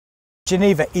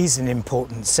Geneva is an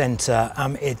important centre.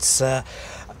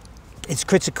 It's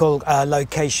critical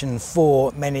location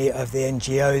for many of the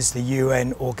NGOs, the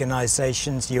UN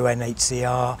organisations,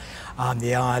 UNHCR,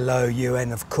 the ILO,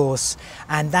 UN of course,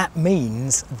 and that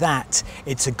means that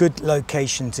it's a good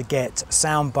location to get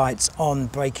sound bites on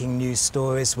breaking news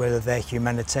stories, whether they're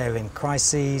humanitarian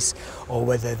crises or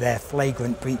whether they're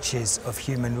flagrant breaches of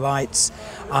human rights,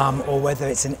 or whether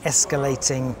it's an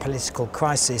escalating political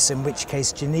crisis, in which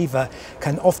case Geneva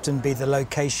can often be the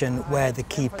location where the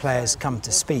key players come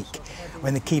to speak.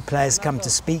 When the key players come to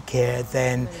speak here,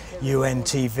 then UN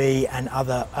TV and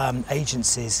other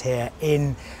agencies here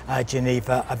in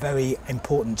Geneva are very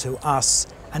important to us,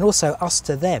 and also us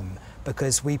to them,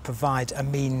 because we provide a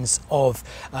means of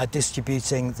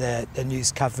distributing the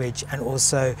news coverage and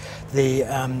also the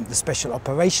special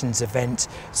operations event,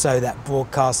 so that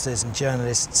broadcasters and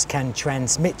journalists can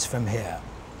transmit from here.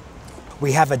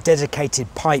 We have a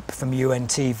dedicated pipe from UN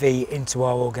TV into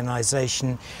our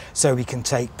organisation, so we can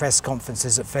take press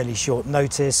conferences at fairly short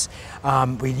notice.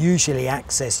 We usually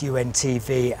access UN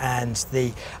TV and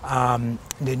the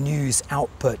news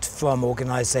output from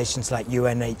organisations like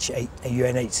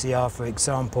UNHCR, for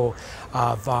example,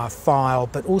 via file,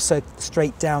 but also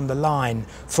straight down the line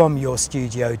from your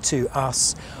studio to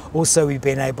us. Also, we've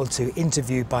been able to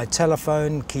interview by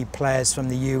telephone key players from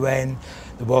the UN,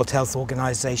 the World Health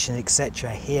Organization,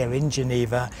 etc. here in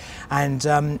Geneva.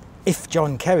 And if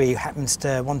John Kerry happens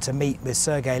to want to meet with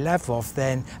Sergei Lavrov,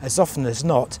 then as often as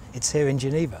not, it's here in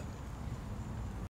Geneva.